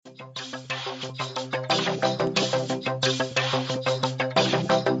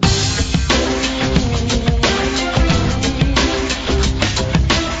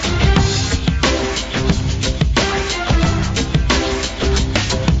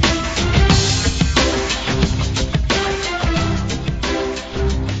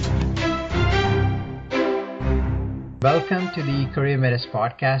welcome to the Career Matters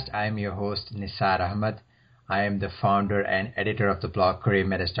podcast. I am your host, Nisar Ahmed. I am the founder and editor of the blog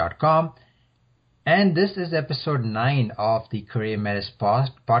CareerMatters.com. And this is episode 9 of the Career Matters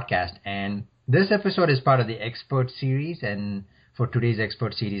podcast. And this episode is part of the Expert Series. And for today's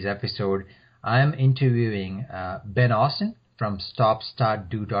Expert Series episode, I am interviewing Ben Austin from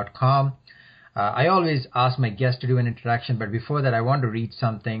StopStartDo.com. I always ask my guests to do an introduction, but before that, I want to read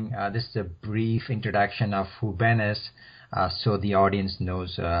something. This is a brief introduction of who Ben is, so the audience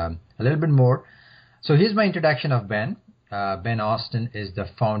knows a little bit more. So here's my introduction of Ben. Ben Austin is the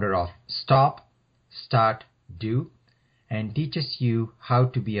founder of Stop, Start, Do, and teaches you how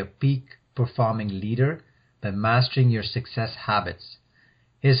to be a peak performing leader by mastering your success habits.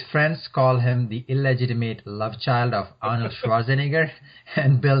 His friends call him the illegitimate love child of Arnold Schwarzenegger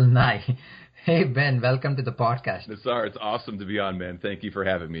and Bill Nye. Hey, Ben, welcome to the podcast. Nisar, it's awesome to be on, man. Thank you for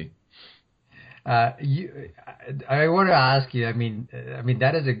having me. I want to ask you. I mean,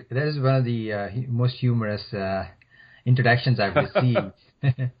 that is one of the most humorous introductions I've received.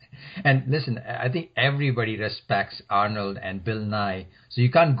 And listen, I think everybody respects Arnold and Bill Nye, so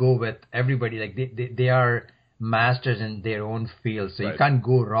you can't go with everybody. Like they are masters in their own field, so right. You can't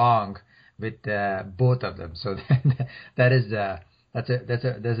go wrong with both of them. So that's a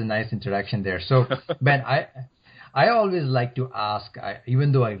nice introduction there. So Ben, I always like to ask,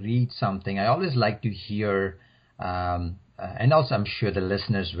 even though I read something, I always like to hear, and also I'm sure the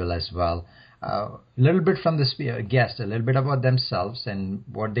listeners will as well, a little bit from the guest, a little bit about themselves and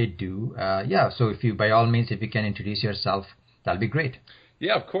what they do. So if you, by all means, if you can introduce yourself, that'll be great.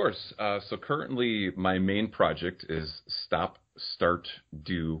 Yeah, of course. So currently my main project is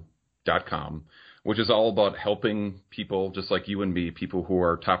StopStartDo.com, which is all about helping people just like you and me, people who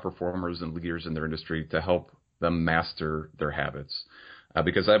are top performers and leaders in their industry, to help them master their habits.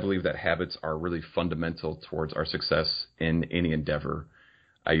 Because I believe that habits are really fundamental towards our success in any endeavor.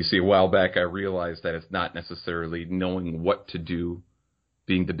 You see, a while back, I realized that it's not necessarily knowing what to do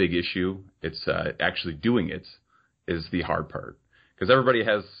being the big issue. It's actually doing it is the hard part. Because everybody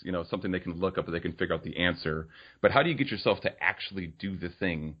has, something they can look up and they can figure out the answer. But how do you get yourself to actually do the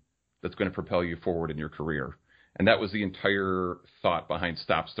thing that's going to propel you forward in your career? And that was the entire thought behind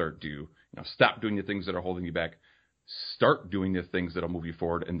Stop, Start, Do. Stop doing the things that are holding you back. Start doing the things that will move you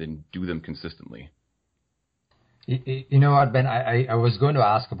forward, and then do them consistently. You know what, Ben? I was going to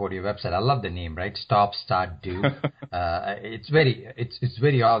ask about your website. I love the name, right? Stop, Start, Do. It's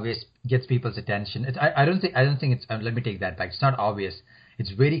very obvious. Gets people's attention. I don't think it's. Let me take that back. It's not obvious.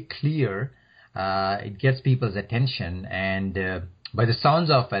 It's very clear. It gets people's attention, and by the sounds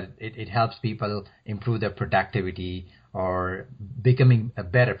of it, it helps people improve their productivity or becoming a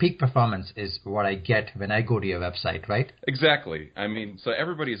better. Peak performance is what I get when I go to your website, right? Exactly. I mean, so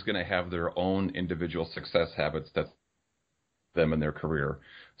everybody's going to have their own individual success habits that them in their career.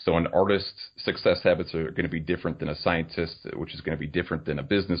 So an artist's success habits are going to be different than a scientist, which is going to be different than a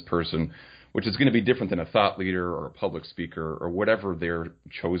business person, which is going to be different than a thought leader or a public speaker or whatever their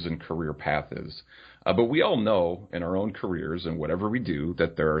chosen career path is. But we all know in our own careers and whatever we do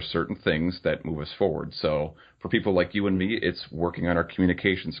that there are certain things that move us forward. So for people like you and me, it's working on our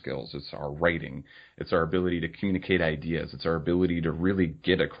communication skills. It's our writing. It's our ability to communicate ideas. It's our ability to really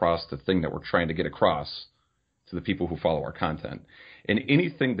get across the thing that we're trying to get across to the people who follow our content. And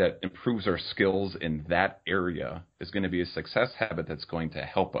anything that improves our skills in that area is going to be a success habit that's going to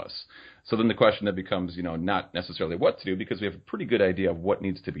help us. So then the question that becomes, not necessarily what to do, because we have a pretty good idea of what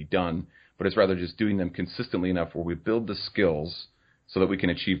needs to be done, but it's rather just doing them consistently enough where we build the skills so that we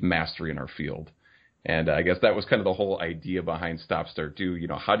can achieve mastery in our field. And I guess that was kind of the whole idea behind Stop, Start, Do.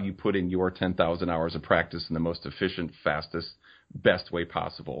 How do you put in your 10,000 hours of practice in the most efficient, fastest, best way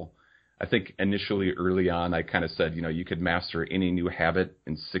possible? I think initially early on, I kind of said, you could master any new habit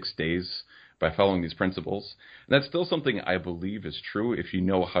in 6 days by following these principles. And that's still something I believe is true if you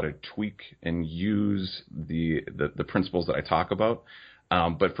know how to tweak and use the principles that I talk about.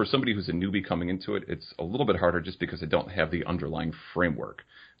 But for somebody who's a newbie coming into it, it's a little bit harder just because they don't have the underlying framework.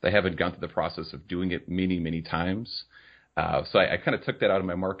 They haven't gone through the process of doing it many, many times. So I kind of took that out of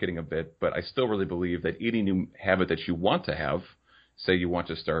my marketing a bit, but I still really believe that any new habit that you want to have, say you want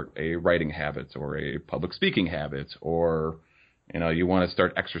to start a writing habit or a public speaking habit, or you want to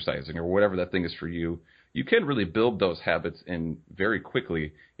start exercising or whatever that thing is for you, you can really build those habits in very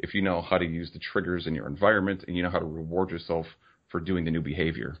quickly if you know how to use the triggers in your environment and you know how to reward yourself for doing the new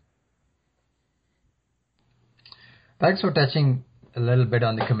behavior. Thanks for touching a little bit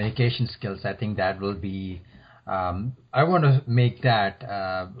on the communication skills. I think that will be I want to make that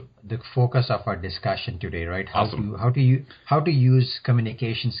the focus of our discussion today, right? Awesome. How to use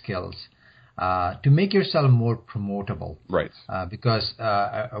communication skills to make yourself more promotable. Right. Because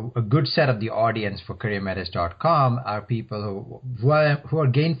a good set of the audience for CareerMetis.com are people who are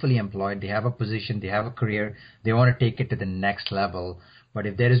gainfully employed. They have a position, they have a career, they want to take it to the next level. But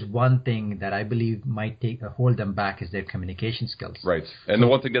if there is one thing that I believe might hold them back is their communication skills. Right. And so the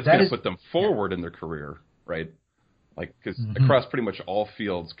one thing that's going to put them forward in their career, right? Like, because across pretty much all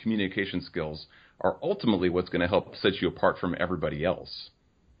fields, communication skills are ultimately what's going to help set you apart from everybody else.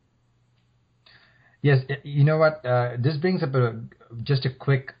 Yes, you know what? This brings up just a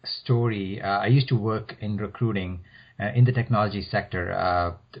quick story. I used to work in recruiting in the technology sector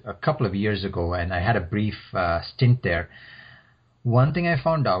a couple of years ago, and I had a brief stint there. One thing I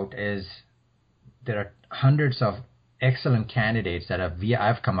found out is there are hundreds of excellent candidates that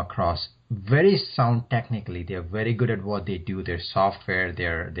I've come across. Very sound technically. They're very good at what they do, their software,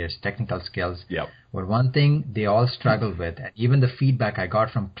 their technical skills. Yep. But one thing they all struggle with, and even the feedback I got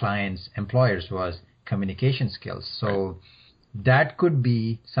from clients, employers, was communication skills. So that could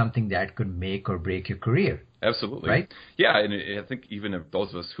be something that could make or break your career. Absolutely. Right? Yeah, and I think even if those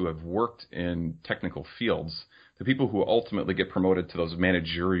of us who have worked in technical fields, the people who ultimately get promoted to those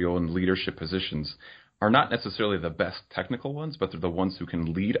managerial and leadership positions are not necessarily the best technical ones, but they're the ones who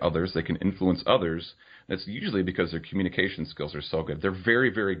can lead others, they can influence others. That's usually because their communication skills are so good. They're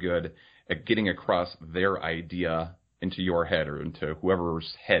very, very good at getting across their idea into your head or into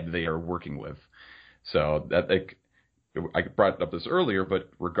whoever's head they are working with. So that I brought up this earlier,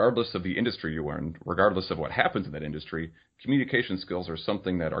 but regardless of the industry you're in, regardless of what happens in that industry, communication skills are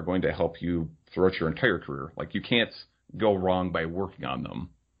something that are going to help you throughout your entire career. Like, you can't go wrong by working on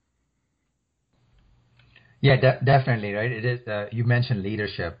them. Yeah, definitely, right? It is. You mentioned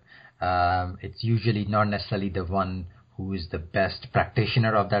leadership. It's usually not necessarily the one who is the best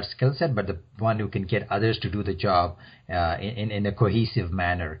practitioner of that skill set, but the one who can get others to do the job in a cohesive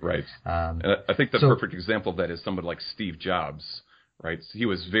manner. Right. And I think the perfect example of that is someone like Steve Jobs, right? So he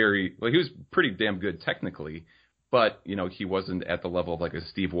was pretty damn good technically, but, he wasn't at the level of like a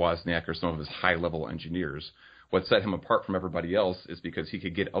Steve Wozniak or some of his high-level engineers. What set him apart from everybody else is because he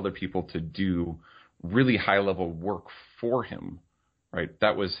could get other people to do really high-level work for him, right?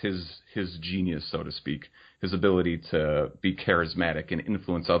 That was his genius, so to speak, his ability to be charismatic and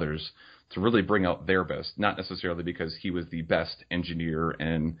influence others to really bring out their best, not necessarily because he was the best engineer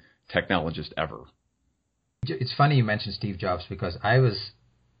and technologist ever. It's funny you mentioned Steve Jobs, because I was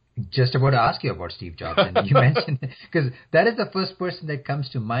just about to ask you about Steve Jobs, and you mentioned, because that is the first person that comes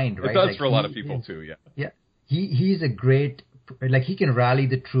to mind, right? It does for a lot of people too, yeah. Yeah, he's a great, he can rally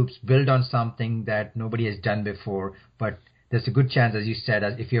the troops, build on something that nobody has done before, but there's a good chance, as you said,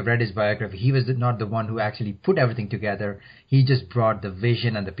 if you've read his biography, he was not the one who actually put everything together. He just brought the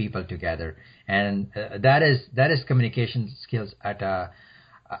vision and the people together. And that is communication skills at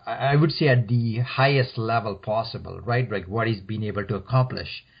I would say at the highest level possible, right? Like what he's been able to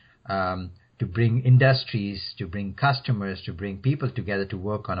accomplish, to bring industries, to bring customers, to bring people together to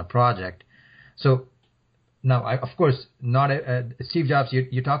work on a project. So now, of course, not Steve Jobs.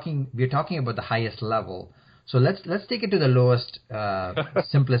 We're talking about the highest level. So let's take it to the lowest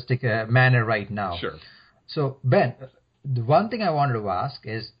simplistic manner right now. Sure. So Ben, the one thing I wanted to ask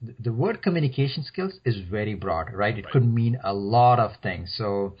is the word communication skills is very broad, right? It could mean a lot of things.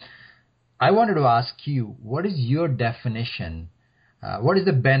 So I wanted to ask you, what is your definition? What is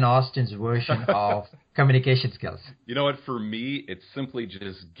the Ben Austin's version of communication skills? You know what? For me, it's simply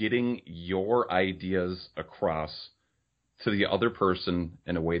just getting your ideas across to the other person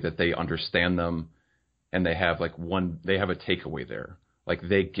in a way that they understand them, and they have a takeaway there. Like,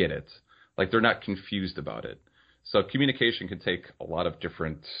 they get it. Like, they're not confused about it. So communication can take a lot of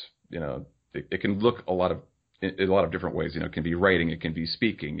different, it can look in a lot of different ways. It can be writing, it can be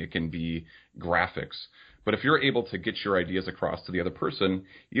speaking, it can be graphics. But if you're able to get your ideas across to the other person,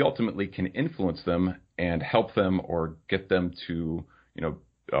 you ultimately can influence them and help them or get them to,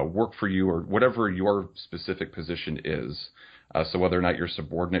 work for you or whatever your specific position is. So whether or not you're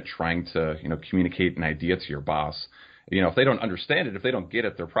subordinate trying to, communicate an idea to your boss, if they don't understand it, if they don't get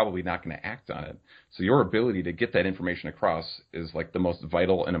it, they're probably not going to act on it. So your ability to get that information across is like the most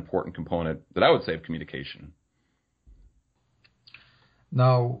vital and important component that I would say of communication.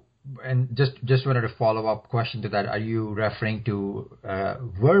 Now, and just wanted to follow up question to that. Are you referring to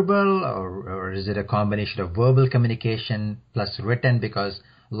verbal or is it a combination of verbal communication plus written? Because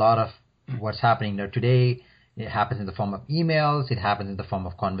a lot of what's happening there today, it happens in the form of emails. It happens in the form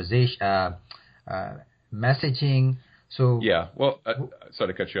of conversation, messaging. So Yeah, well,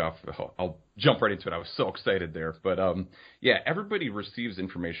 sorry to cut you off. I'll jump right into it. I was so excited there, but yeah, everybody receives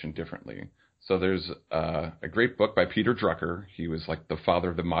information differently. So there's a great book by Peter Drucker. He was like the father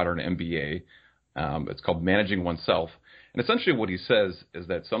of the modern MBA. It's called Managing Oneself, and essentially what he says is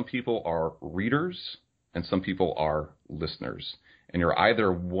that some people are readers and some people are listeners, and you're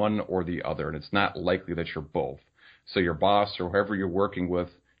either one or the other, and it's not likely that you're both. So your boss or whoever you're working with,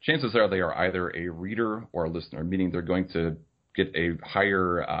 chances are they are either a reader or a listener, meaning they're going to get a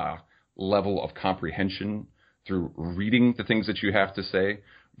higher level of comprehension through reading the things that you have to say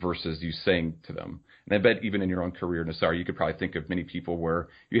versus you saying to them. And I bet even in your own career, Nassar, you could probably think of many people where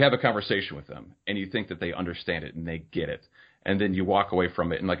you have a conversation with them and you think that they understand it and they get it. And then you walk away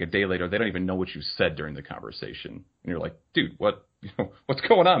from it, and like a day later, they don't even know what you said during the conversation. And you're like, dude, what's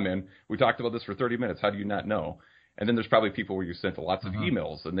going on, man? We talked about this for 30 minutes. How do you not know? And then there's probably people where you sent lots of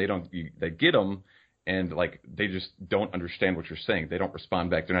emails and they get them and like they just don't understand what you're saying. They don't respond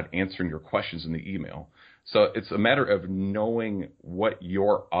back. They're not answering your questions in the email. So it's a matter of knowing what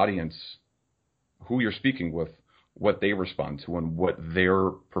your audience, who you're speaking with, what they respond to, and what their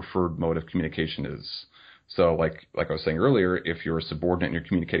preferred mode of communication is. So like I was saying earlier, if you're a subordinate and you're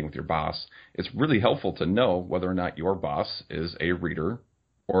communicating with your boss, it's really helpful to know whether or not your boss is a reader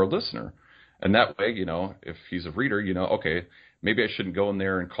or a listener. And that way, if he's a reader, okay, maybe I shouldn't go in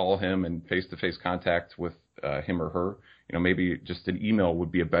there and call him and face-to-face contact with him or her. Maybe just an email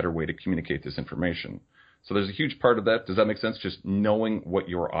would be a better way to communicate this information. So there's a huge part of that. Does that make sense? Just knowing what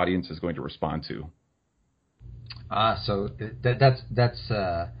your audience is going to respond to. So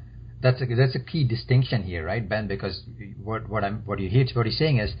that's a key distinction here, right, Ben? Because what he's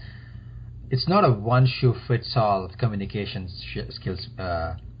saying is, it's not a one shoe fits all communication skills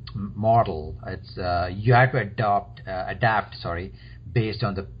model. It's you have to adapt based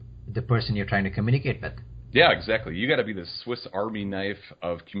on the person you're trying to communicate with. Yeah, exactly. You got to be the Swiss Army knife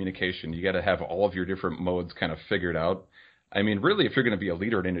of communication. You got to have all of your different modes kind of figured out. I mean, really, if you're going to be a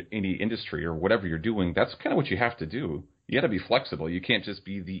leader in any industry or whatever you're doing, that's kind of what you have to do. You got to be flexible. You can't just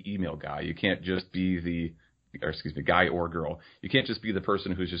be the email guy. You can't just be guy or girl. You can't just be the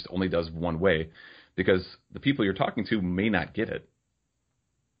person who just only does one way, because the people you're talking to may not get it.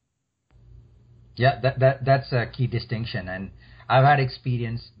 Yeah, that's a key distinction, and I've had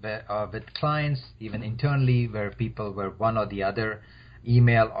experience with clients, even internally, where people were one or the other,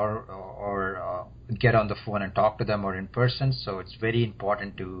 email or get on the phone and talk to them, or in person. So it's very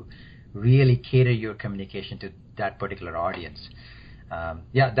important to really cater your communication to that particular audience.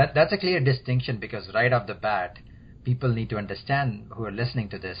 That's a clear distinction, because right off the bat, people need to understand, who are listening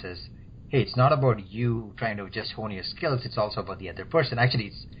to this, is, hey, it's not about you trying to just hone your skills. It's also about the other person.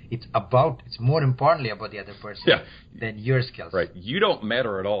 Actually, it's more importantly about the other person than your skills. Right. You don't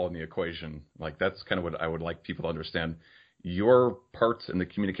matter at all in the equation. Like, that's kind of what I would like people to understand. Your part in the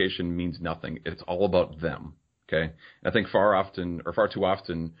communication means nothing. It's all about them. Okay. And I think far too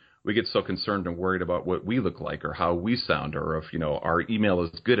often, we get so concerned and worried about what we look like or how we sound, or if, our email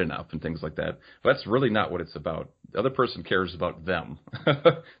is good enough and things like that. But that's really not what it's about. The other person cares about them.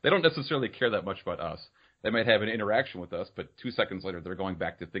 They don't necessarily care that much about us. They might have an interaction with us, but 2 seconds later, they're going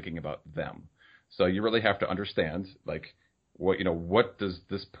back to thinking about them. So you really have to understand, like, what does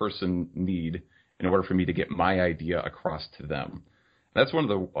this person need in order for me to get my idea across to them? And that's one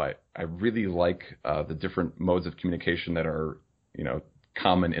of I really like the different modes of communication that are,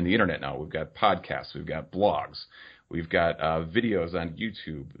 common in the internet now. We've got podcasts, we've got blogs, we've got videos on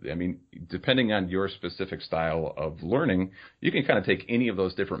YouTube. I mean, depending on your specific style of learning, you can kind of take any of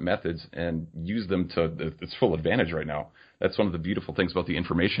those different methods and use them to its full advantage right now. That's one of the beautiful things about the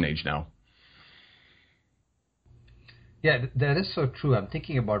information age now. Yeah, that is so true. I'm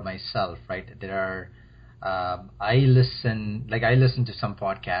thinking about myself, right? There are, I listen to some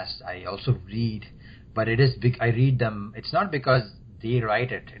podcasts. I also read, but I read them. It's not because they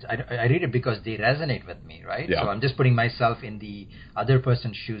write it. I read it because they resonate with me, right? Yeah. So I'm just putting myself in the other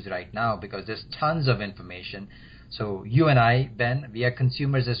person's shoes right now, because there's tons of information. So you and I, Ben, we are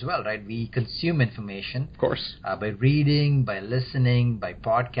consumers as well, right? We consume information. Of course. By reading, by listening, by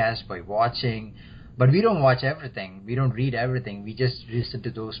podcast, by watching. But we don't watch everything. We don't read everything. We just listen to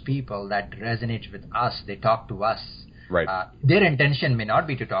those people that resonate with us. They talk to us. Right. Their intention may not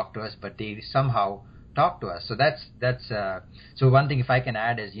be to talk to us, but they somehow talk to us. So that's so one thing, if I can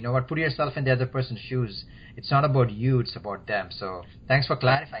add, is, put yourself in the other person's shoes. It's not about you, it's about them. So thanks for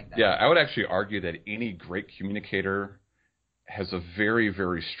clarifying that. Yeah, I would actually argue that any great communicator has a very,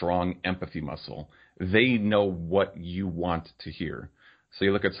 very strong empathy muscle. They know what you want to hear. So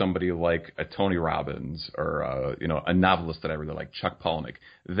you look at somebody like a Tony Robbins or a novelist that I really like, Chuck Palahniuk.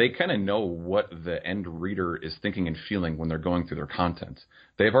 They kind of know what the end reader is thinking and feeling when they're going through their content.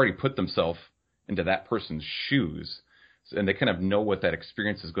 They've already put themselves into that person's shoes, and they kind of know what that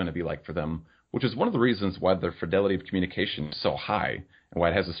experience is going to be like for them, which is one of the reasons why their fidelity of communication is so high and why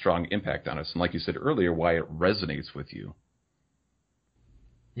it has a strong impact on us. And like you said earlier, why it resonates with you.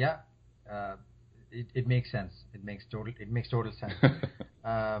 Yeah, it makes sense. It makes total sense.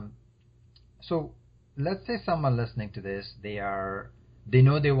 So let's say someone listening to this, they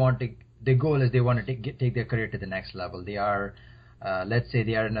know they want to. Their goal is they want to take their career to the next level. They are, let's say,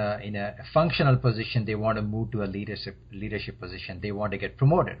 they are in a functional position. They want to move to a leadership position. They want to get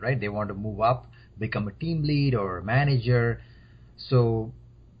promoted, right? They want to move up, become a team lead or a manager. So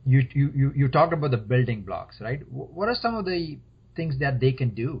you talked about the building blocks, right? What are some of the things that they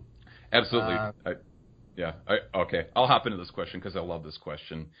can do? Absolutely. Okay. I'll hop into this question because I love this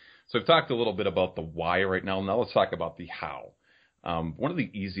question. So I've talked a little bit about the why right now. Now let's talk about the how. One of the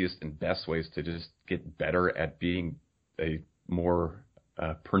easiest and best ways to just get better at being a more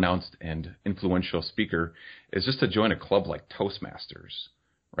pronounced and influential speaker is just to join a club like Toastmasters,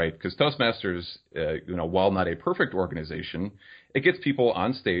 right? Because Toastmasters, while not a perfect organization, it gets people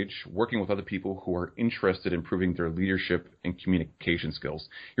on stage working with other people who are interested in improving their leadership and communication skills.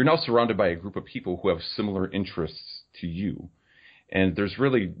 You're now surrounded by a group of people who have similar interests to you. And there's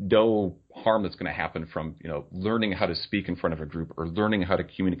really no harm that's going to happen from, learning how to speak in front of a group or learning how to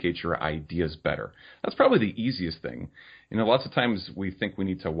communicate your ideas better. That's probably the easiest thing. Lots of times we think we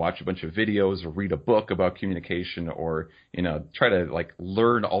need to watch a bunch of videos or read a book about communication or, try to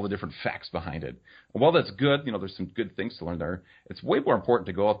learn all the different facts behind it. And while that's good, there's some good things to learn there. It's way more important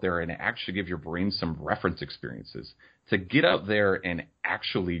to go out there and actually give your brain some reference experiences, to get out there and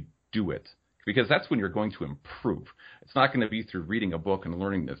actually do it. Because that's when you're going to improve. It's not going to be through reading a book and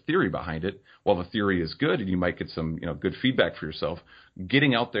learning the theory behind it. While the theory is good and you might get some good feedback for yourself,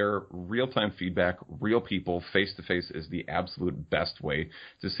 getting out there, real-time feedback, real people, face-to-face is the absolute best way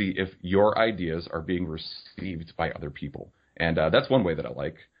to see if your ideas are being received by other people. And that's one way that I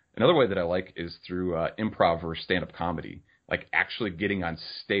like. Another way that I like is through improv or stand-up comedy. Like actually getting on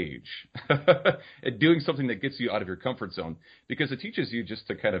stage and doing something that gets you out of your comfort zone, because it teaches you just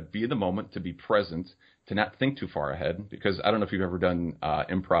to kind of be in the moment, to be present, to not think too far ahead. Because I don't know if you've ever done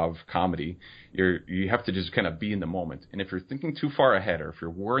improv comedy. You have to just kind of be in the moment. And if you're thinking too far ahead, or if you're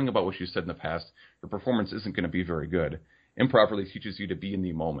worrying about what you said in the past, your performance isn't going to be very good. Improv really teaches you to be in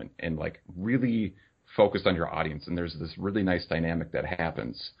the moment and really focus on your audience. And there's this really nice dynamic that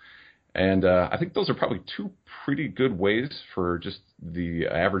happens. And I think those are probably two pretty good ways for just the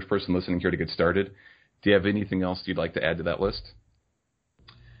average person listening here to get started. Do you have anything else you'd like to add to that list?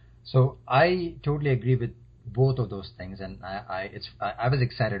 So I totally agree with both of those things, and I was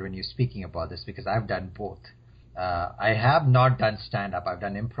excited when you were speaking about this because I've done both. I have not done stand-up. I've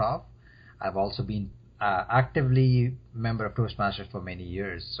done improv. I've also been actively member of Toastmasters for many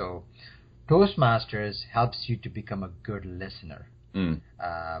years. So Toastmasters helps you to become a good listener.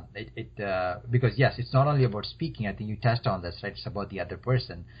 Because yes, it's not only about speaking. I think you touched on this, right? It's about the other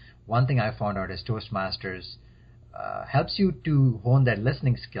person. One thing I found out is Toastmasters helps you to hone that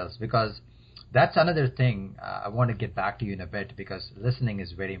listening skills, because that's another thing I want to get back to you in a bit, because listening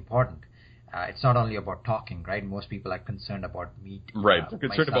is very important. It's not only about talking, right? Most people are concerned about me. Right, they're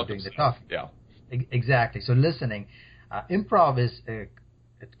concerned about doing the talking. Yeah, exactly. So listening, improv is a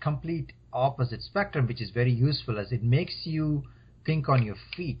complete opposite spectrum, which is very useful as it makes you think on your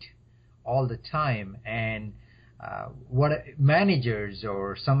feet all the time. And what managers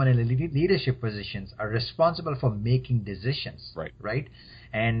or someone in leadership positions are responsible for making decisions, right?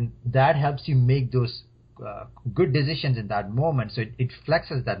 And that helps you make those good decisions in that moment. So it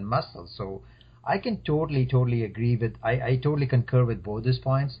flexes that muscle. So I can totally agree with. I totally concur with both these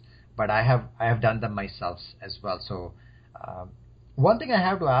points. But I have done them myself as well. So one thing I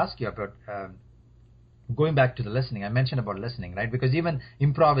have to ask you about. Going back to the listening, I mentioned about listening, right? Because even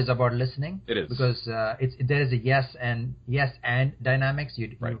improv is about listening. It is, because there is a yes and dynamics.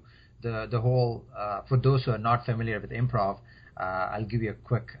 The whole for those who are not familiar with improv, I'll give you a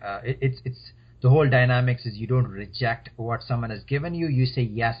quick. It's the whole dynamics is you don't reject what someone has given you. You say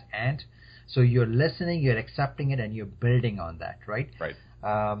yes and. So you're listening, you're accepting it, and you're building on that, right?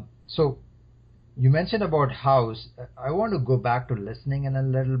 Right. So you mentioned about house. I want to go back to listening in a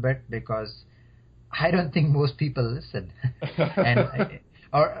little bit, because I don't think most people listen,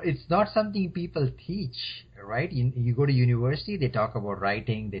 or it's not something people teach, right? You go to university, they talk about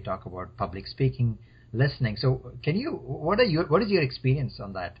writing, they talk about public speaking, listening. So what is your experience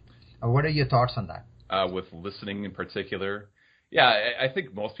on that? Or what are your thoughts on that? With listening in particular, Yeah, I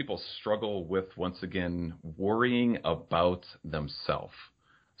think most people struggle with, once again, worrying about themselves.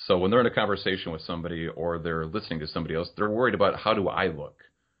 So when they're in a conversation with somebody or they're listening to somebody else, they're worried about, how do I look?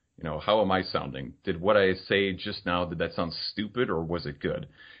 How am I sounding? Did what I say just now, did that sound stupid or was it good?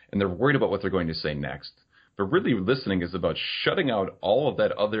 And they're worried about what they're going to say next. But really, listening is about shutting out all of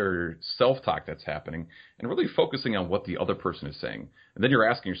that other self-talk that's happening and really focusing on what the other person is saying. And then you're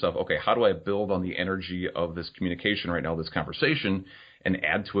asking yourself, okay, how do I build on the energy of this communication right now, this conversation, and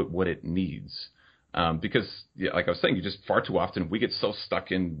add to it what it needs? Because, like I was saying, you just far too often we get so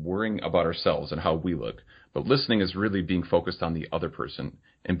stuck in worrying about ourselves and how we look. But listening is really being focused on the other person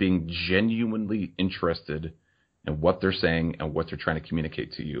and being genuinely interested in what they're saying and what they're trying to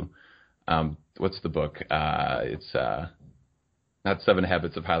communicate to you. What's the book? It's not 7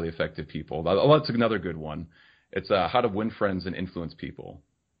 Habits of Highly Effective People. Oh, that's another good one. It's How to Win Friends and Influence People.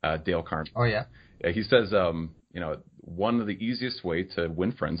 Dale Carnegie. Oh, yeah. He says, one of the easiest way to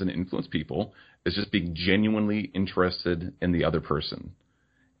win friends and influence people is just being genuinely interested in the other person.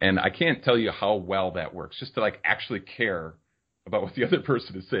 And I can't tell you how well that works, just to actually care about what the other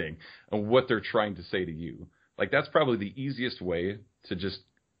person is saying and what they're trying to say to you. That's probably the easiest way to just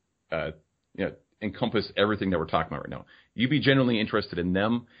encompass everything that we're talking about right now. You be genuinely interested in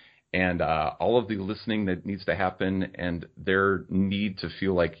them and all of the listening that needs to happen and their need to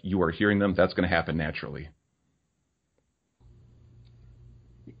feel like you are hearing them, that's going to happen naturally.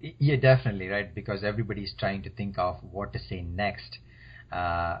 Yeah, definitely, right? Because everybody's trying to think of what to say next.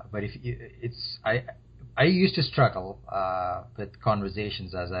 But I used to struggle with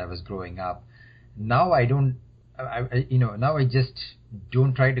conversations as I was growing up. Now I don't. Now I just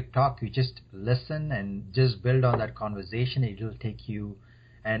don't try to talk. You just listen and just build on that conversation. It will take you,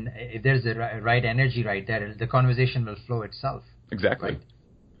 and if there's the right energy right there, the conversation will flow itself. Exactly. Right?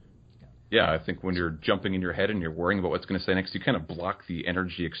 Yeah, I think when you're jumping in your head and you're worrying about what's going to say next, you kind of block the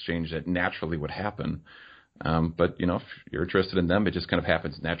energy exchange that naturally would happen. But if you're interested in them, it just kind of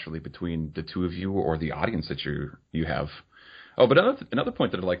happens naturally between the two of you or the audience that you have. Oh, but another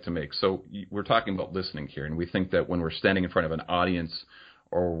point that I'd like to make. So we're talking about listening here, and we think that when we're standing in front of an audience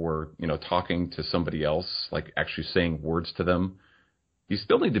or we're talking to somebody else, like actually saying words to them, you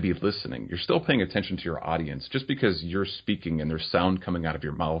still need to be listening. You're still paying attention to your audience. Just because you're speaking and there's sound coming out of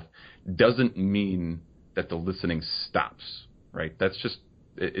your mouth doesn't mean that the listening stops, right? That's just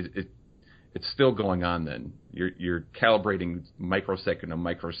it's still going on then. You're calibrating microsecond to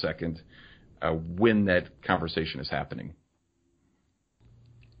microsecond when that conversation is happening.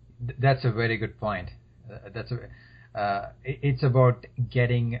 That's a very good point. It's about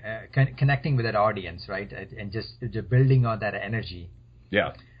getting connecting with that audience, right? And just building on that energy.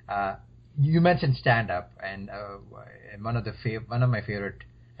 Yeah. You mentioned stand-up, and one of my favorite,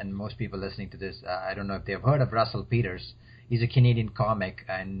 and most people listening to this, I don't know if they've heard of Russell Peters. He's a Canadian comic,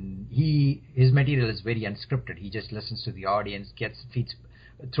 and his material is very unscripted. He just listens to the audience,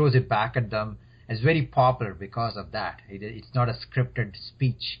 throws it back at them. It's very popular because of that. It's not a scripted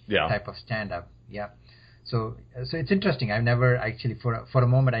speech type of stand-up. Yeah. So it's interesting. I've never actually, for a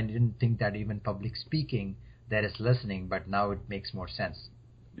moment, I didn't think that even public speaking, that is listening, but now it makes more sense.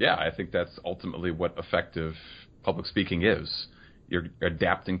 Yeah, I think that's ultimately what effective public speaking is. You're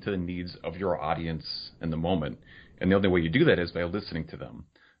adapting to the needs of your audience in the moment. And the only way you do that is by listening to them.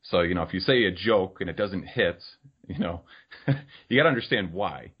 So, if you say a joke and it doesn't hit, you got to understand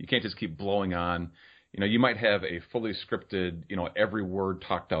why. You can't just keep blowing on. You might have a fully scripted, every word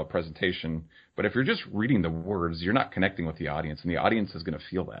talked out presentation, but if you're just reading the words, you're not connecting with the audience, and the audience is going to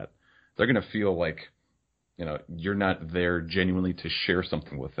feel that. They're going to feel like, you're not there genuinely to share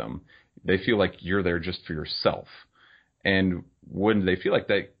something with them. They feel like you're there just for yourself. And when they feel like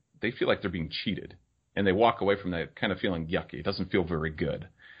that, they feel like they're being cheated, and they walk away from that kind of feeling yucky. It doesn't feel very good.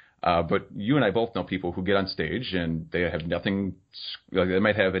 But you and I both know people who get on stage and they have nothing, they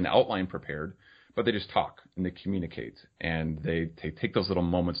might have an outline prepared, but they just talk and they communicate and they take those little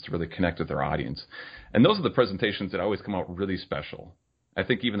moments to really connect with their audience. And those are the presentations that always come out really special. I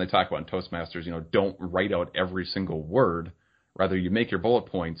think even they talk about in Toastmasters, don't write out every single word. Rather, you make your bullet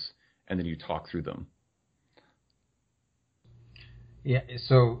points and then you talk through them. Yeah.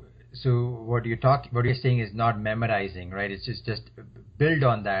 So what you're saying is not memorizing, right? It's just build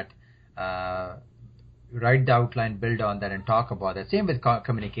on that, write the outline, build on that, and talk about that. Same with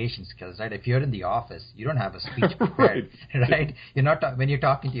communication skills, right? If you're in the office, you don't have a speech prepared, right? You're not when you're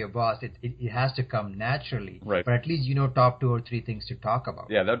talking to your boss, it has to come naturally, right? But at least top 2 or 3 things to talk about.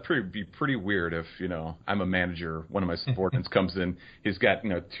 Yeah, that'd be pretty weird if I'm a manager, one of my subordinates comes in, he's got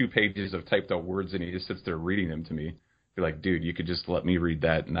 2 pages of typed out words, and he just sits there reading them to me. Be like, dude, you could just let me read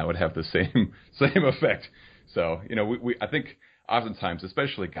that, and that would have the same effect. So, I think oftentimes,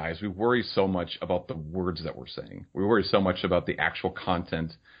 especially guys, we worry so much about the words that we're saying. We worry so much about the actual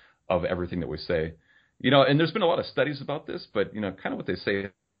content of everything that we say. And there's been a lot of studies about this, but, kind of what they say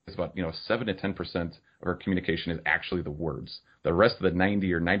is about, 7 to 10% of our communication is actually the words. The rest of the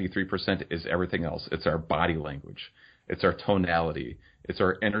 90 or 93% is everything else. It's our body language. It's our tonality. It's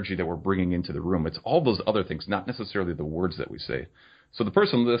our energy that we're bringing into the room. It's all those other things, not necessarily the words that we say. So the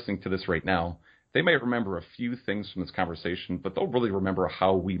person listening to this right now, they may remember a few things from this conversation, but they'll really remember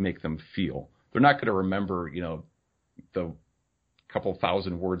how we make them feel. They're not going to remember, the couple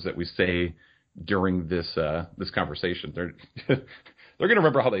thousand words that we say during this conversation. They're they're going to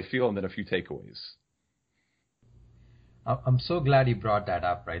remember how they feel and then a few takeaways. I'm so glad you brought that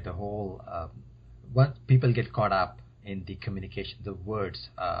up, right? The whole what people get caught up in the communication, the words,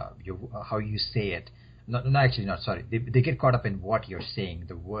 how you say it. Sorry. They get caught up in what you're saying,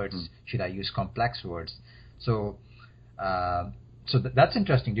 the words. Should I use complex words? So that's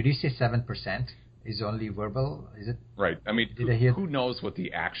interesting. Did you say 7% is only verbal? Is it? Right. I mean, who knows what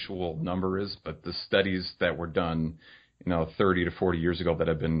the actual number is, but the studies that were done, 30 to 40 years ago that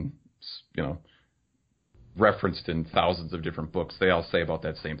have been, referenced in thousands of different books, they all say about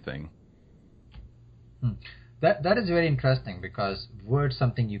that same thing. That is very interesting because words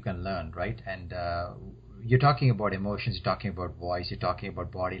something you can learn, right? And you're talking about emotions, you're talking about voice, you're talking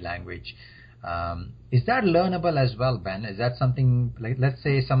about body language. Is that learnable as well, Ben? Is that something like, let's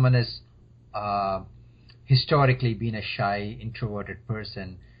say someone is historically been a shy, introverted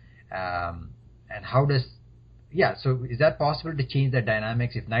person, and how does, so is that possible to change the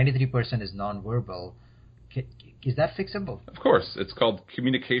dynamics if 93% is nonverbal? Is that fixable? Of course. It's called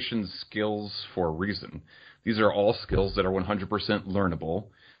communication skills for a reason. These are all skills that are 100% learnable,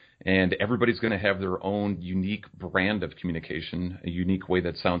 and everybody's going to have their own unique brand of communication, a unique way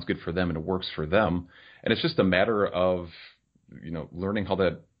that sounds good for them and it works for them. And it's just a matter of, learning how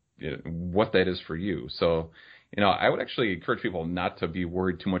that, what that is for you. So, I would actually encourage people not to be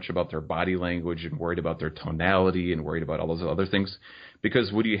worried too much about their body language and worried about their tonality and worried about all those other things.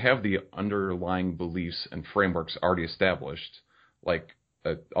 Because when you have the underlying beliefs and frameworks already established, like,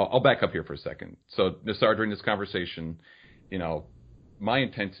 I'll back up here for a second. So, Nisar, during this conversation, my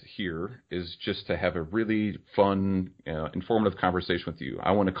intent here is just to have a really fun, informative conversation with you.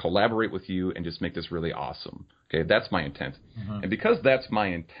 I want to collaborate with you and just make this really awesome. Okay, that's my intent. Mm-hmm. And because that's my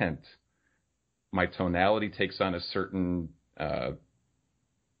intent, my tonality takes on a certain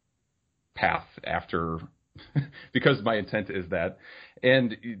path after, because my intent is that,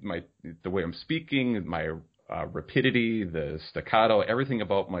 and the way I'm speaking, my rapidity, the staccato, everything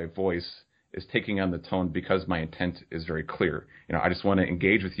about my voice is taking on the tone because my intent is very clear. I just want to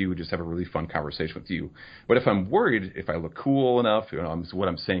engage with you, just have a really fun conversation with you. But if I'm worried, if I look cool enough, what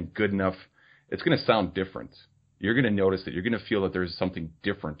I'm saying good enough, it's going to sound different. You're going to notice that you're going to feel that there's something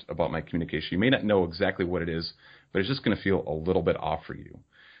different about my communication. You may not know exactly what it is, but it's just going to feel a little bit off for you.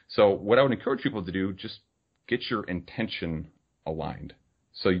 So what I would encourage people to do, just get your intention aligned.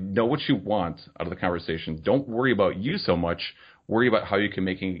 So you know what you want out of the conversation. Don't worry about you so much. Worry about how you can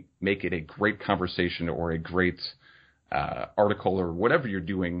make it a great conversation or a great article or whatever you're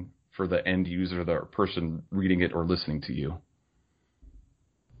doing for the end user, the person reading it or listening to you.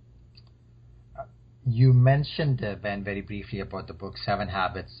 You mentioned, Ben, very briefly about the book 7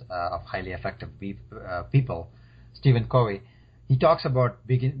 Habits of Highly Effective People. Stephen Covey, he talks about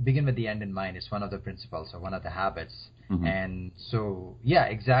begin with the end in mind. It's one of the principles or one of the habits. Mm-hmm. And so,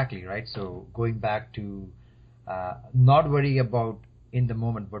 exactly, right? So going back to not worry about in the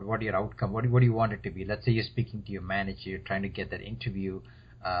moment, but what your outcome, what do you want it to be? Let's say you're speaking to your manager, you're trying to get that interview,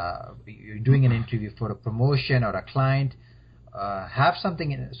 you're doing an interview for a promotion or a client. Have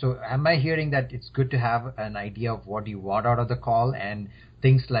something. So am I hearing that it's good to have an idea of what you want out of the call, and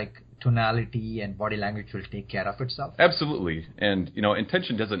things like tonality and body language will take care of itself? Absolutely. And,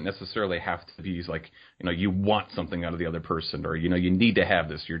 intention doesn't necessarily have to be like, you want something out of the other person or, you need to have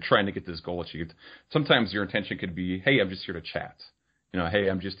this. You're trying to get this goal achieved. Sometimes your intention could be, hey, I'm just here to chat. Hey,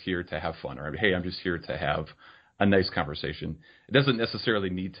 I'm just here to have fun, or hey, I'm just here to have a nice conversation. It doesn't necessarily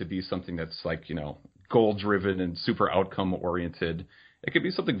need to be something that's like, goal-driven and super outcome-oriented. It could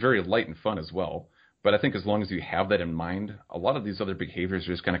be something very light and fun as well. But I think as long as you have that in mind, a lot of these other behaviors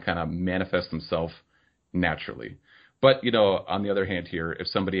are just going to kind of manifest themselves naturally. But, on the other hand here, if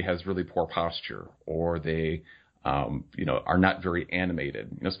somebody has really poor posture or they, are not very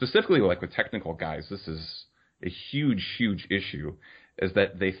animated, specifically like with technical guys, this is a huge, huge issue, is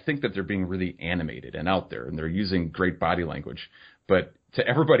that they think that they're being really animated and out there and they're using great body language. But to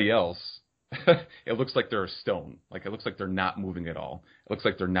everybody else, it looks like they're a stone. Like it looks like they're not moving at all. It looks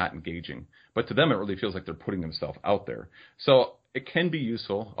like they're not engaging. But to them, it really feels like they're putting themselves out there. So it can be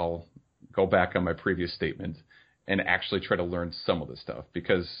useful. I'll go back on my previous statement and actually try to learn some of this stuff,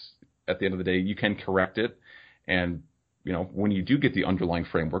 because at the end of the day, you can correct it. And, when you do get the underlying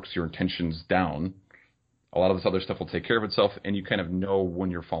frameworks, your intentions down, a lot of this other stuff will take care of itself, and you kind of know when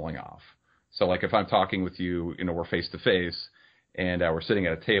you're falling off. So like if I'm talking with you, we're face to face, and we're sitting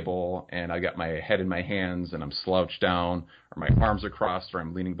at a table, and I got my head in my hands, and I'm slouched down, or my arms are crossed, or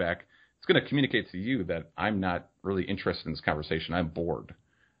I'm leaning back, it's going to communicate to you that I'm not really interested in this conversation. I'm bored.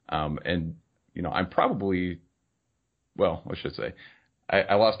 And, I'm probably, well, what should I say?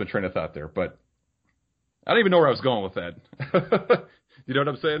 I lost my train of thought there, but I don't even know where I was going with that. You know what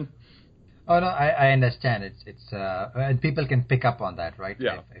I'm saying? Oh no, I understand. It's and people can pick up on that, right?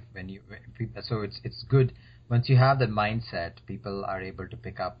 Yeah. So it's good once you have that mindset. People are able to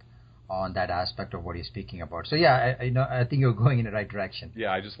pick up on that aspect of what you're speaking about. So yeah, I think you're going in the right direction.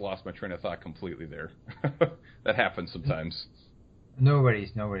 Yeah, I just lost my train of thought completely there. That happens sometimes. No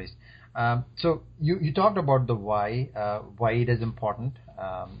worries, no worries. So you talked about the why it is important,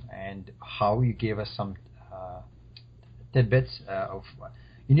 and how you gave us some tidbits of.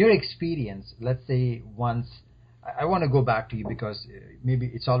 In your experience, let's say once, I want to go back to you because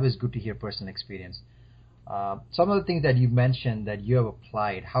maybe it's always good to hear personal experience. Some of the things that you mentioned that you have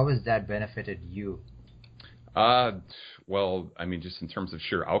applied, how has that benefited you? Well, I mean, just in terms of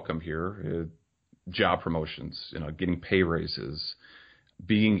sheer outcome here, job promotions, getting pay raises,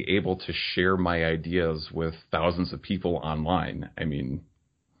 being able to share my ideas with thousands of people online. I mean,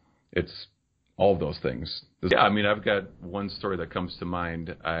 it's all of those things. Yeah, I mean, I've got one story that comes to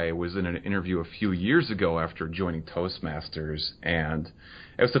mind. I was in an interview a few years ago after joining Toastmasters, and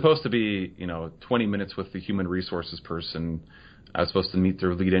it was supposed to be, 20 minutes with the human resources person. I was supposed to meet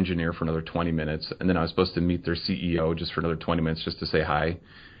their lead engineer for another 20 minutes, and then I was supposed to meet their CEO just for another 20 minutes just to say hi.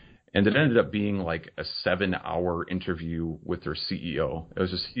 And it ended up being like a 7-hour interview with their CEO. It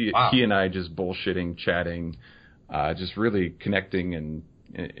was just he and I just bullshitting, chatting, just really connecting and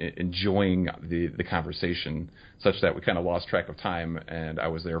enjoying the conversation, such that we kind of lost track of time. And I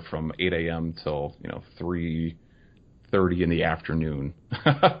was there from 8 a.m. till 3:30 in the afternoon,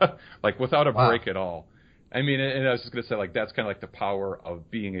 like without a break at all. I mean, and I was just gonna say, like, that's kind of like the power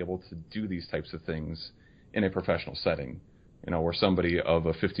of being able to do these types of things in a professional setting. Where somebody of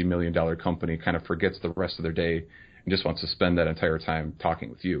a $50 million company kind of forgets the rest of their day and just wants to spend that entire time talking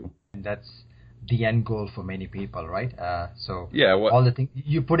with you. And that's the end goal for many people, right? All the things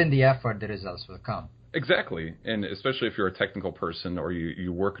you put in the effort, the results will come. Exactly. And especially if you're a technical person or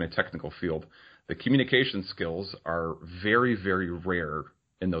you work in a technical field, the communication skills are very, very rare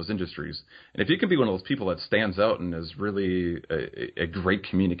in those industries. And if you can be one of those people that stands out and is really a great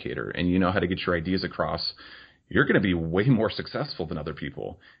communicator, and you know how to get your ideas across, you're going to be way more successful than other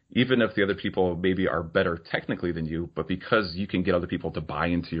people, even if the other people maybe are better technically than you. But because you can get other people to buy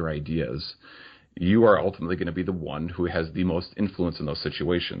into your ideas, you are ultimately going to be the one who has the most influence in those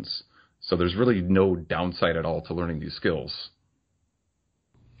situations. So there's really no downside at all to learning these skills.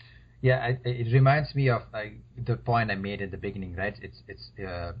 Yeah, it reminds me of the point I made at the beginning, right? It's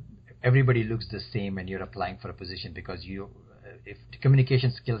everybody looks the same when you're applying for a position, because if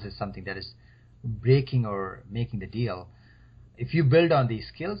communication skills is something that is breaking or making the deal, if you build on these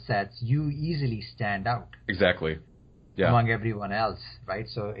skill sets, you easily stand out. Exactly. Yeah. Among everyone else, right?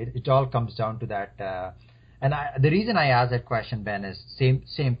 So it all comes down to that. And the reason I asked that question, Ben, is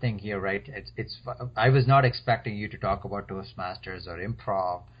same thing here, right? I was not expecting you to talk about Toastmasters or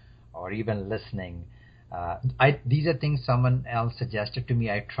improv or even listening. These are things someone else suggested to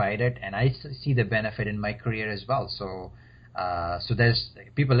me. I tried it, and I see the benefit in my career as well. So there's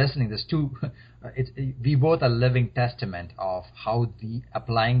people listening. There's two. We both are living testament of how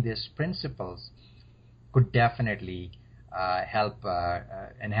applying these principles could definitely help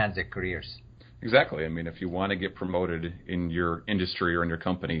enhance their careers. Exactly. I mean, if you want to get promoted in your industry or in your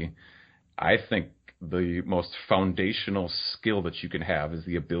company, I think the most foundational skill that you can have is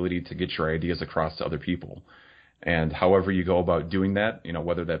the ability to get your ideas across to other people. And however you go about doing that,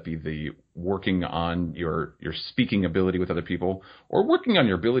 whether that be the working on your speaking ability with other people or working on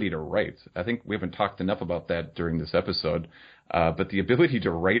your ability to write. I think we haven't talked enough about that during this episode, but the ability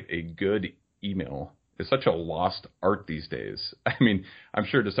to write a good email is such a lost art these days. I mean, I'm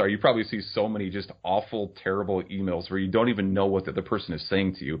sure you probably see so many just awful, terrible emails where you don't even know what the other person is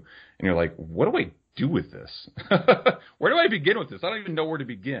saying to you. And you're like, what do I do with this? Where do I begin with this? I don't even know where to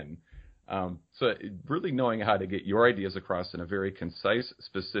begin. So really knowing how to get your ideas across in a very concise,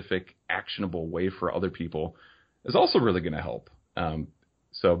 specific, actionable way for other people is also really going to help.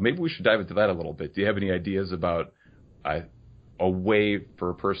 So maybe we should dive into that a little bit. Do you have any ideas about a way for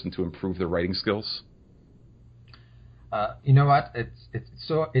a person to improve their writing skills? You know what?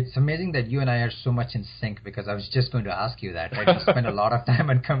 It's amazing that you and I are so much in sync, because I was just going to ask you that. Right? We spend a lot of time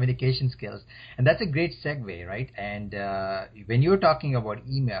on communication skills, and that's a great segue, right? And when you're talking about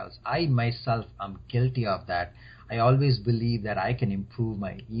emails, I myself am guilty of that. I always believe that I can improve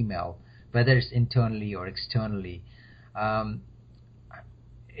my email, whether it's internally or externally.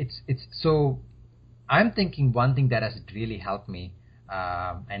 It's so I'm thinking one thing that has really helped me,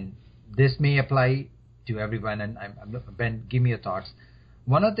 and this may apply to everyone. And Ben, give me your thoughts.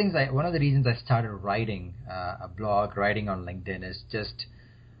 One of the reasons I started writing a blog, writing on LinkedIn, is just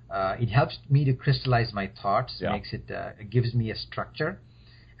it helps me to crystallize my thoughts. Yeah. It gives me a structure,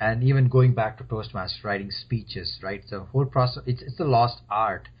 and even going back to Toastmasters, writing speeches, right? The whole process, it's a lost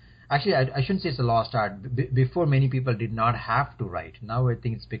art. Actually, I shouldn't say it's a lost art. Before, many people did not have to write. Now I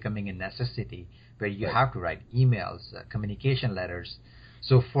think it's becoming a necessity where you Right. have to write emails, communication letters.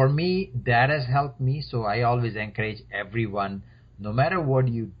 So for me, that has helped me. So I always encourage everyone, no matter what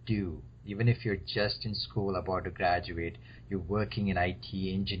you do, even if you're just in school, about to graduate, you're working in IT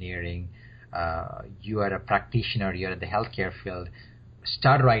engineering, you are a practitioner, you're in the healthcare field,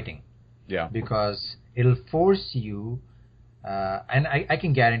 start writing, Yeah. because it'll force you. And I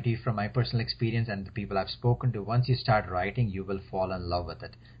can guarantee from my personal experience and the people I've spoken to, once you start writing, you will fall in love with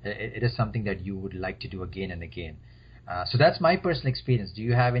it. It is something that you would like to do again and again. So that's my personal experience. Do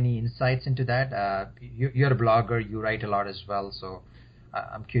you have any insights into that? You're a blogger. You write a lot as well. So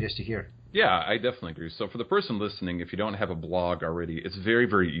I'm curious to hear. Yeah, I definitely agree. So for the person listening, if you don't have a blog already, it's very,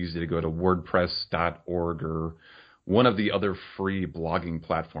 very easy to go to WordPress.org or one of the other free blogging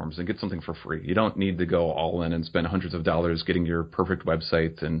platforms and get something for free. You don't need to go all in and spend hundreds of dollars getting your perfect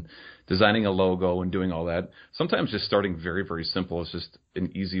website and designing a logo and doing all that. Sometimes just starting very, very simple is just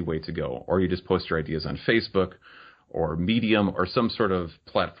an easy way to go. Or you just post your ideas on Facebook or Medium or some sort of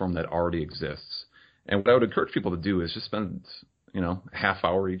platform that already exists. And what I would encourage people to do is just spend, half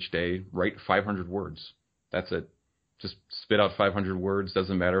hour each day, write 500 words. That's it. Just spit out 500 words.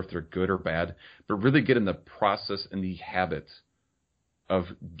 Doesn't matter if they're good or bad, but really get in the process and the habit of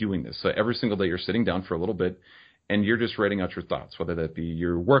doing this. So every single day you're sitting down for a little bit and you're just writing out your thoughts, whether that be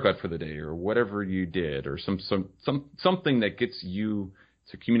your workout for the day or whatever you did, or something that gets you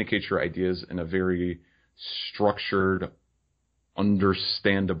to communicate your ideas in a very structured,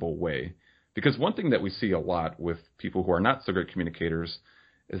 understandable way. Because one thing that we see a lot with people who are not so great communicators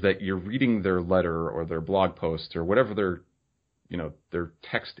is that you're reading their letter or their blog post or whatever their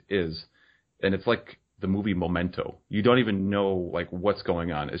text is, and it's like the movie Memento. You don't even know what's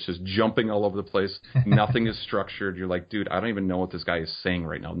going on. It's just jumping all over the place. Nothing is structured. You're like, dude, I don't even know what this guy is saying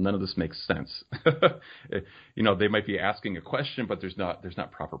right now. None of this makes sense. They might be asking a question, but there's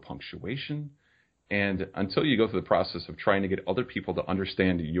not proper punctuation. And until you go through the process of trying to get other people to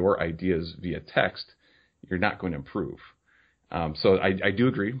understand your ideas via text, you're not going to improve. So I do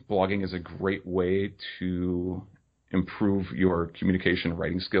agree. Blogging is a great way to improve your communication and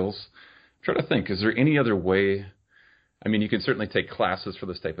writing skills. I'm trying to think, is there any other way? I mean, you can certainly take classes for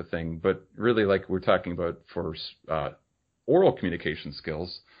this type of thing, but really, like we're talking about for oral communication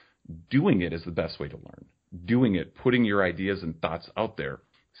skills, doing it is the best way to learn. Doing it, putting your ideas and thoughts out there,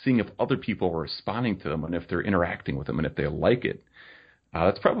 seeing if other people are responding to them and if they're interacting with them and if they like it.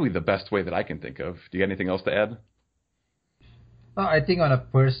 That's probably the best way that I can think of. Do you got anything else to add? Well, I think on a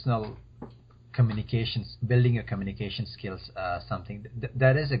personal communications, building your communication skills, something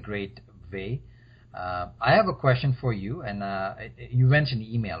that is a great way. I have a question for you, and you mentioned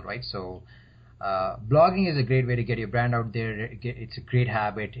email, right? So blogging is a great way to get your brand out there. It's a great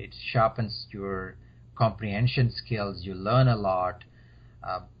habit. It sharpens your comprehension skills. You learn a lot.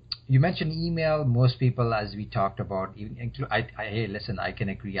 You mentioned email. Most people, as we talked about, hey, listen, I can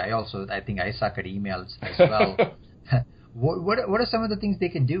agree. I think I suck at emails as well. What are some of the things they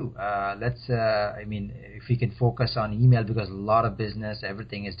can do? If we can focus on email, because a lot of business,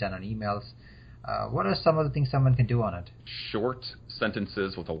 everything is done on emails. What are some of the things someone can do on it? Short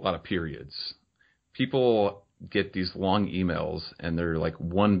sentences with a lot of periods. People get these long emails, and they're like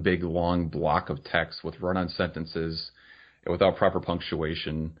one big long block of text with run-on sentences without proper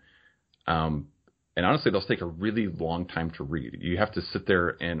punctuation. And honestly, those take a really long time to read. You have to sit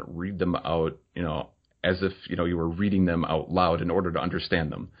there and read them out, as if, you were reading them out loud in order to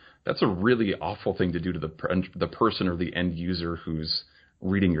understand them. That's a really awful thing to do to the person or the end user who's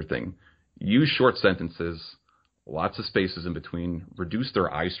reading your thing. Use short sentences, lots of spaces in between, reduce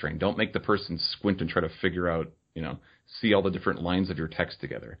their eye strain. Don't make the person squint and try to figure out see all the different lines of your text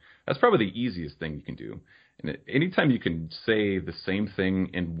together. That's probably the easiest thing you can do. And anytime you can say the same thing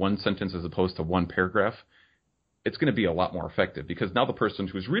in one sentence as opposed to one paragraph, it's going to be a lot more effective, because now the person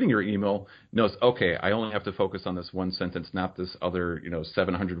who's reading your email knows, okay, I only have to focus on this one sentence, not this other,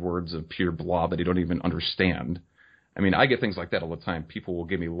 700 words of pure blah that you don't even understand. I mean, I get things like that all the time. People will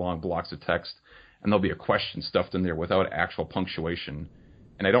give me long blocks of text, and there'll be a question stuffed in there without actual punctuation,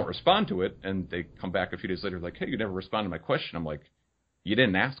 and I don't respond to it, and they come back a few days later like, hey, you never responded to my question. I'm like, you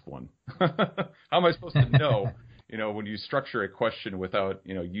didn't ask one. How am I supposed to know, when you structure a question without,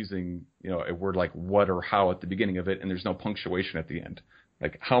 using, a word like what or how at the beginning of it, and there's no punctuation at the end?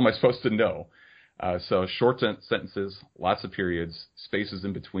 Like, how am I supposed to know? So short sentences, lots of periods, spaces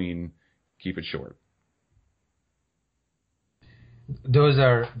in between, keep it short. Those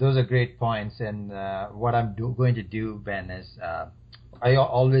are great points. And what I'm going to do, Ben, is I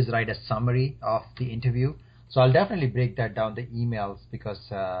always write a summary of the interview. So I'll definitely break that down the emails,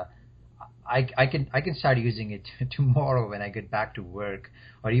 because I can start using it tomorrow when I get back to work,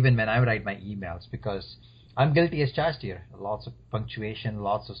 or even when I write my emails, because I'm guilty as charged here. Lots of punctuation,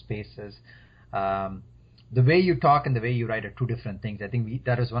 lots of spaces. The way you talk and the way you write are two different things. I think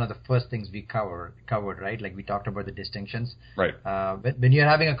that was one of the first things we covered, right? Like, we talked about the distinctions. Right. But when you're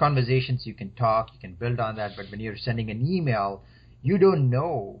having a conversation, so you can talk, you can build on that. But when you're sending an email, you don't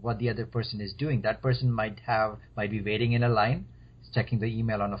know what the other person is doing. That person might be waiting in a line, checking the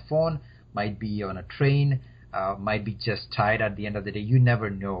email on a phone, might be on a train, might be just tired at the end of the day. You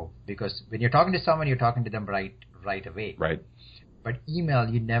never know, because when you're talking to someone, you're talking to them right away. Right. But email,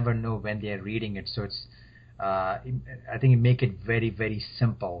 you never know when they're reading it. So it's, I think, it make it very, very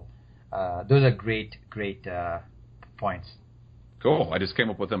simple. Those are great points. Cool. I just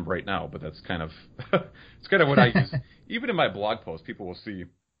came up with them right now, but that's kind of it's kind of what I use. Even in my blog post, people will see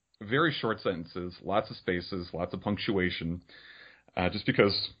very short sentences, lots of spaces, lots of punctuation, just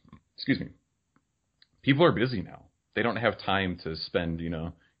because, people are busy now. They don't have time to spend,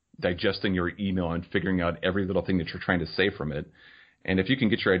 digesting your email and figuring out every little thing that you're trying to say from it. And if you can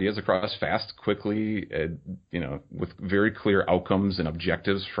get your ideas across fast, quickly, with very clear outcomes and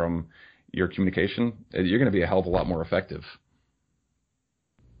objectives from your communication, you're going to be a hell of a lot more effective.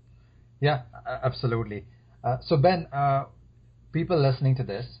 Yeah, absolutely. So Ben, people listening to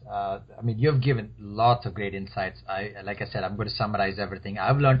this, you've given lots of great insights. Like I said, I'm going to summarize everything.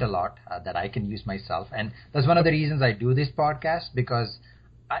 I've learned a lot that I can use myself. And that's one of the reasons I do this podcast, because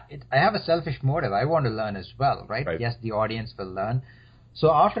I have a selfish motive. I want to learn as well, right? Yes, the audience will learn. So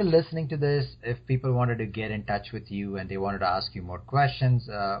after listening to this, if people wanted to get in touch with you and they wanted to ask you more questions,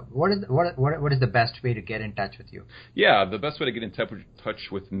 what is the best way to get in touch with you? Yeah, the best way to get in touch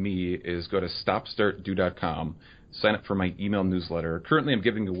with me is go to stopstartdo.com. Sign up for my email newsletter. Currently, I'm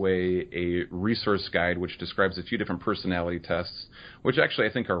giving away a resource guide which describes a few different personality tests, which actually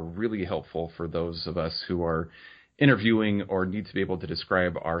I think are really helpful for those of us who are interviewing or need to be able to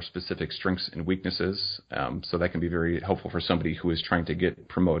describe our specific strengths and weaknesses. So that can be very helpful for somebody who is trying to get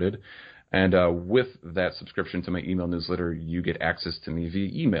promoted. And with that subscription to my email newsletter, you get access to me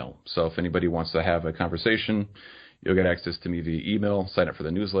via email. So if anybody wants to have a conversation, you'll get access to me via email, sign up for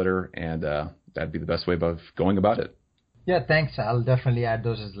the newsletter, and that'd be the best way of going about it. Yeah, thanks. I'll definitely add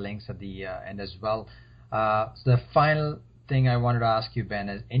those as links at the end as well. So the final thing I wanted to ask you, Ben,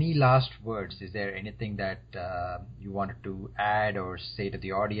 is any last words? Is there anything that you wanted to add or say to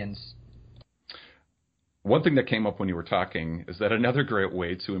the audience? One thing that came up when you were talking is that another great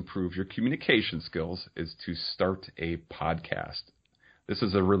way to improve your communication skills is to start a podcast. This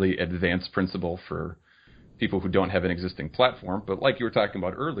is a really advanced principle for people who don't have an existing platform. But like you were talking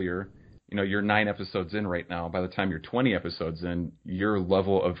about earlier, you're 9 episodes in right now. By the time you're 20 episodes in, your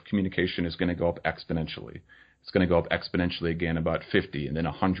level of communication is going to go up exponentially. It's going to go up exponentially again, about 50 and then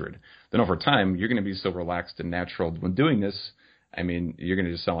 100. Then over time, you're going to be so relaxed and natural when doing this. You're going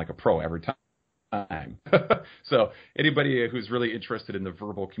to just sound like a pro every time. So anybody who's really interested in the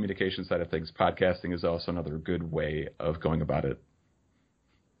verbal communication side of things, podcasting is also another good way of going about it.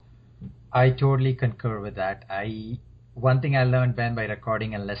 I totally concur with that. One thing I learned, Ben, by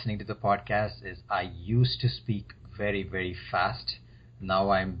recording and listening to the podcast is I used to speak very, very fast.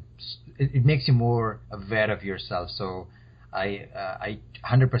 Now it makes you more aware of yourself. So I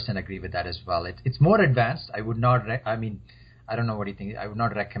 100% agree with that as well. It's more advanced. I would not, I don't know what you think. I would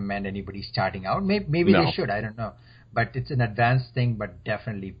not recommend anybody starting out. Maybe No. They should, I don't know. But it's an advanced thing, but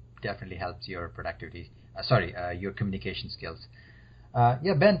definitely helps your productivity. Your communication skills.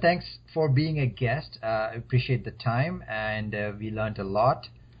 Ben, thanks for being a guest. I appreciate the time, and we learned a lot.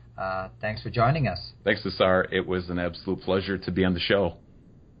 Thanks for joining us. Thanks, Nisar. It was an absolute pleasure to be on the show.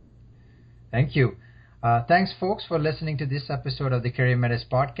 Thank you. Thanks, folks, for listening to this episode of the Career Matters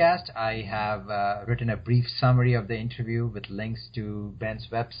podcast. I have written a brief summary of the interview with links to Ben's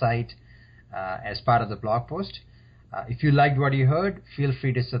website as part of the blog post. If you liked what you heard, feel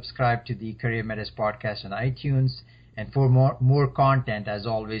free to subscribe to the Career Matters podcast on iTunes. And for more content, as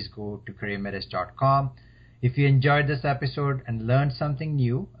always, go to careermatters.com. If you enjoyed this episode and learned something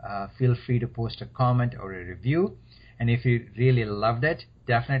new, feel free to post a comment or a review. And if you really loved it,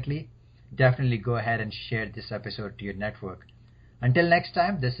 definitely go ahead and share this episode to your network. Until next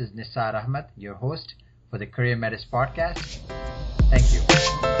time, this is Nisar Ahmed, your host for the Career Matters podcast. Thank you.